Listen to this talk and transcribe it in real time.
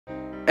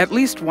At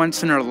least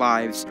once in our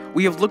lives,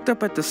 we have looked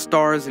up at the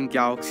stars and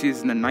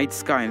galaxies in the night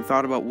sky and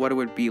thought about what it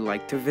would be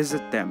like to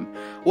visit them.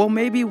 Well,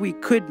 maybe we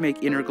could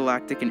make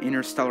intergalactic and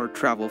interstellar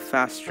travel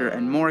faster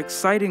and, more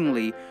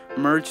excitingly,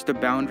 merge the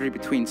boundary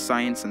between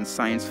science and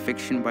science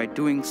fiction by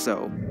doing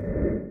so.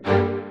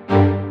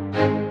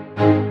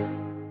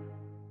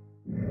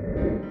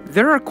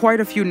 There are quite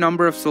a few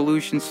number of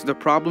solutions to the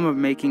problem of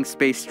making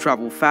space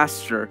travel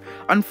faster.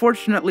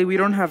 Unfortunately, we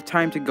don't have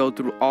time to go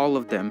through all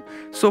of them,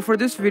 so for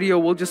this video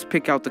we'll just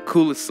pick out the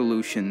coolest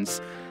solutions.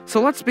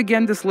 So let's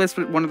begin this list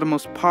with one of the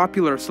most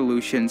popular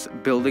solutions,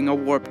 building a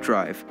warp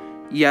drive.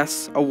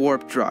 Yes, a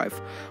warp drive.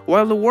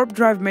 While the warp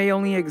drive may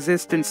only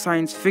exist in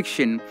science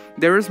fiction,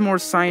 there is more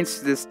science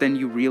to this than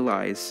you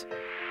realize.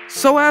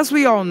 So as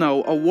we all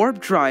know, a warp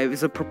drive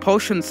is a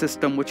propulsion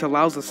system which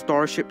allows a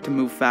starship to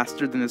move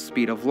faster than the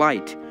speed of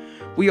light.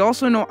 We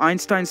also know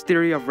Einstein's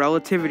theory of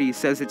relativity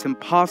says it's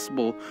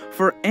impossible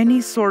for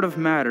any sort of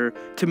matter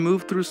to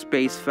move through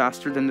space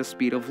faster than the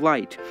speed of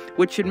light,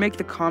 which should make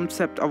the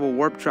concept of a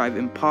warp drive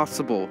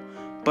impossible.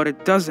 But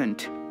it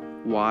doesn't.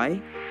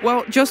 Why?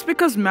 Well, just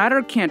because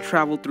matter can't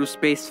travel through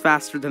space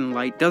faster than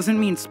light doesn't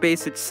mean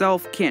space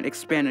itself can't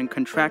expand and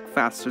contract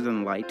faster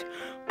than light.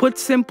 Put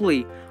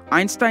simply,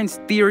 Einstein's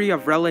theory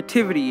of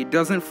relativity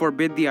doesn't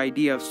forbid the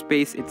idea of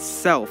space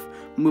itself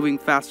moving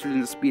faster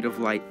than the speed of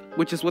light,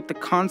 which is what the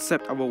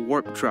concept of a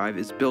warp drive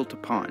is built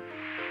upon.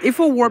 If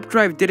a warp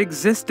drive did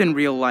exist in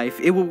real life,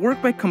 it would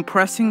work by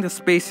compressing the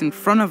space in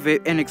front of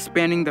it and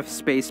expanding the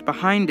space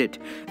behind it.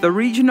 The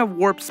region of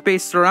warp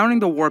space surrounding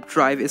the warp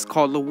drive is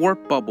called the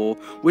warp bubble,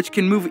 which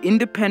can move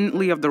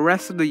independently of the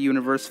rest of the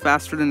universe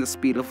faster than the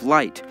speed of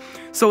light.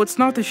 So it's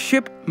not the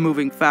ship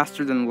moving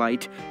faster than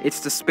light,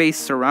 it's the space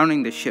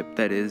surrounding the ship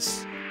that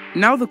is.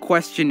 Now the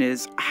question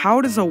is,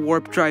 how does a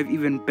warp drive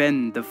even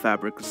bend the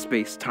fabric of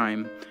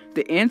space-time?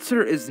 The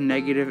answer is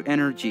negative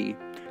energy.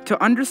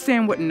 To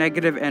understand what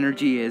negative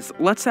energy is,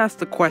 let's ask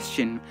the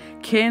question,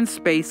 can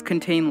space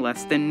contain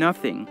less than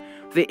nothing?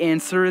 The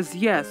answer is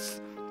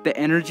yes. The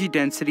energy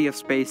density of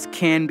space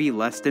can be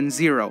less than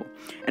zero,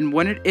 and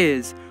when it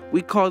is,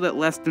 we call that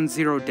less than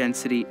zero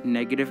density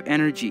negative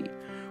energy,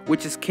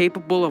 which is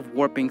capable of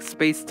warping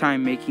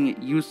space-time, making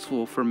it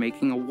useful for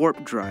making a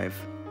warp drive.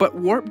 But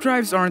warp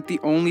drives aren't the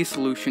only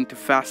solution to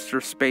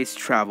faster space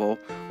travel.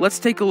 Let's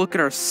take a look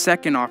at our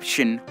second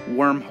option,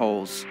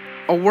 wormholes.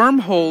 A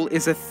wormhole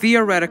is a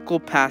theoretical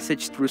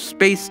passage through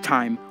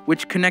space-time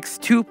which connects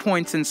 2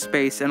 points in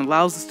space and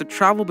allows us to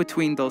travel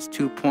between those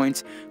 2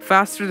 points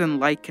faster than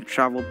light can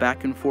travel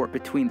back and forth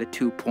between the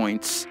 2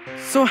 points.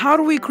 So how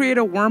do we create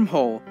a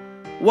wormhole?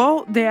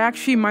 Well, they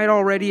actually might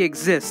already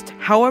exist.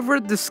 However,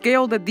 the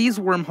scale that these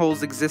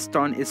wormholes exist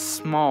on is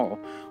small.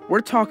 We're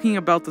talking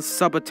about the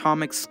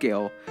subatomic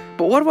scale.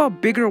 But what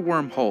about bigger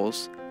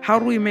wormholes? How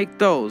do we make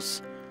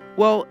those?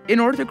 Well, in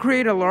order to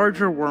create a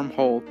larger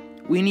wormhole,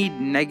 we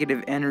need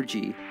negative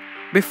energy.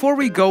 Before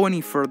we go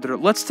any further,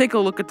 let's take a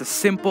look at the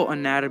simple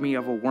anatomy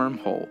of a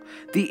wormhole.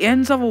 The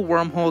ends of a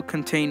wormhole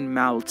contain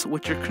mouths,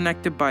 which are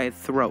connected by a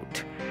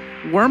throat.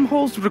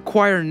 Wormholes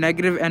require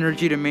negative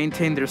energy to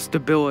maintain their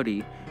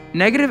stability.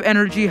 Negative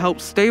energy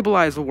helps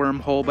stabilize a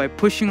wormhole by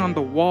pushing on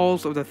the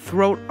walls of the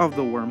throat of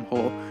the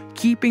wormhole,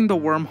 keeping the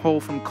wormhole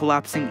from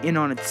collapsing in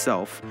on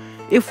itself.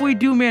 If we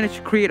do manage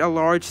to create a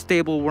large,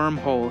 stable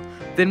wormhole,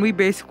 then we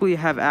basically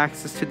have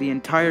access to the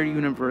entire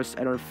universe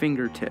at our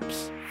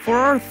fingertips. For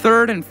our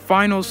third and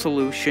final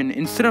solution,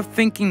 instead of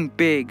thinking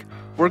big,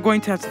 we're going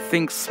to have to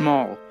think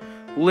small.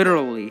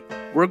 Literally,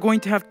 we're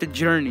going to have to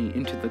journey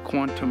into the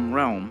quantum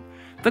realm.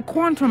 The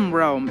quantum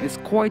realm is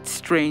quite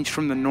strange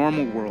from the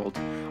normal world.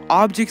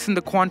 Objects in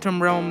the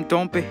quantum realm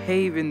don't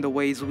behave in the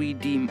ways we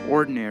deem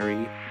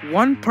ordinary.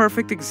 One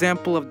perfect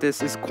example of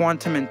this is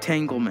quantum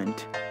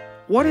entanglement.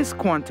 What is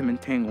quantum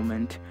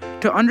entanglement?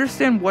 To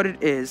understand what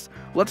it is,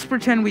 let's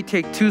pretend we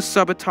take 2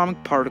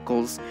 subatomic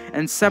particles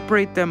and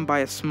separate them by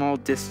a small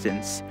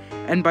distance.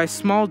 And by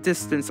small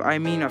distance, I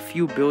mean a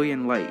few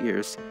billion light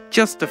years.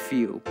 Just a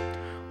few.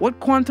 What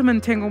quantum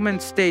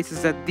entanglement states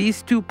is that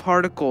these 2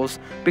 particles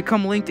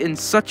become linked in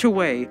such a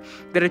way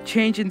that a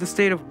change in the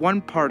state of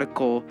one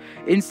particle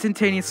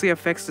instantaneously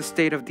affects the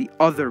state of the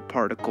other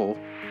particle.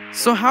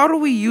 So how do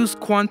we use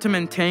quantum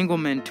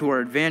entanglement to our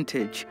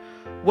advantage?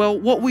 Well,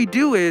 what we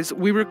do is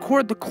we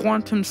record the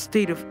quantum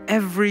state of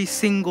every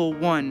single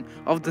one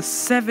of the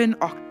 7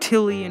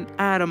 octillion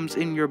atoms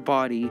in your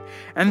body,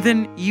 and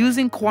then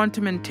using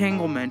quantum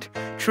entanglement,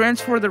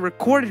 transfer the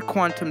recorded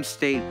quantum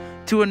state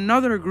to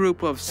another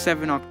group of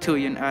 7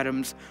 octillion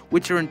atoms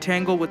which are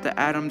entangled with the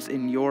atoms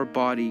in your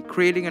body,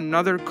 creating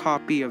another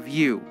copy of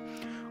you.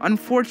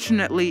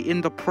 Unfortunately,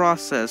 in the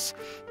process,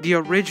 the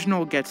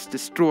original gets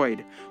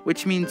destroyed,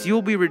 which means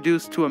you'll be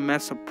reduced to a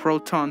mess of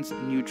protons,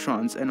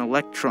 neutrons, and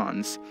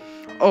electrons.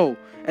 Oh,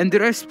 and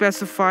did I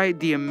specify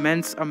the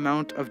immense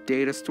amount of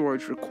data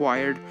storage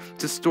required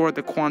to store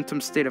the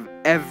quantum state of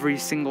every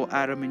single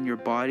atom in your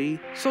body?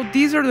 So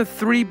these are the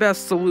 3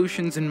 best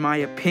solutions in my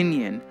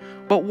opinion,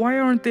 but why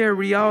aren't they a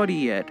reality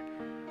yet?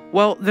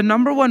 Well, the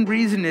number one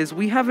reason is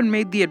we haven't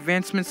made the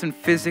advancements in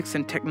physics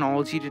and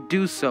technology to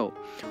do so.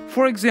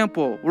 For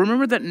example,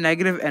 remember that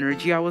negative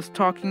energy I was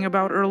talking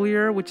about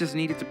earlier, which is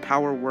needed to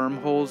power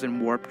wormholes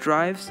and warp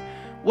drives?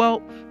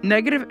 Well,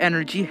 negative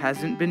energy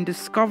hasn't been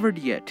discovered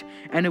yet,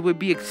 and it would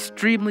be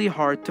extremely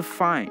hard to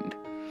find.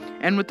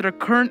 And with our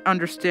current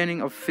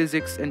understanding of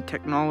physics and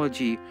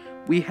technology,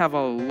 we have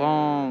a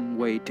long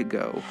way to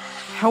go.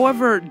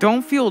 However,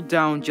 don't feel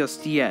down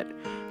just yet.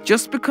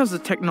 Just because the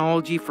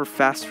technology for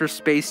faster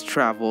space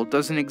travel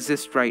doesn't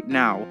exist right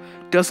now,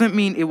 doesn't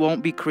mean it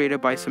won't be created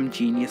by some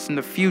genius in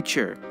the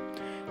future.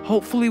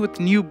 Hopefully, with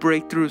new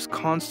breakthroughs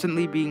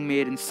constantly being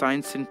made in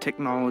science and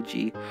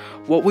technology,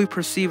 what we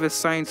perceive as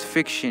science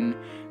fiction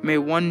may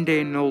one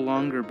day no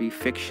longer be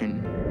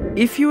fiction.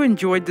 If you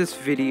enjoyed this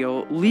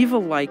video, leave a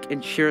like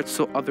and share it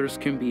so others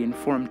can be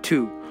informed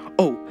too.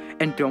 Oh,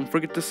 and don't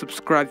forget to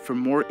subscribe for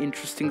more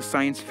interesting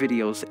science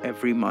videos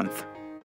every month.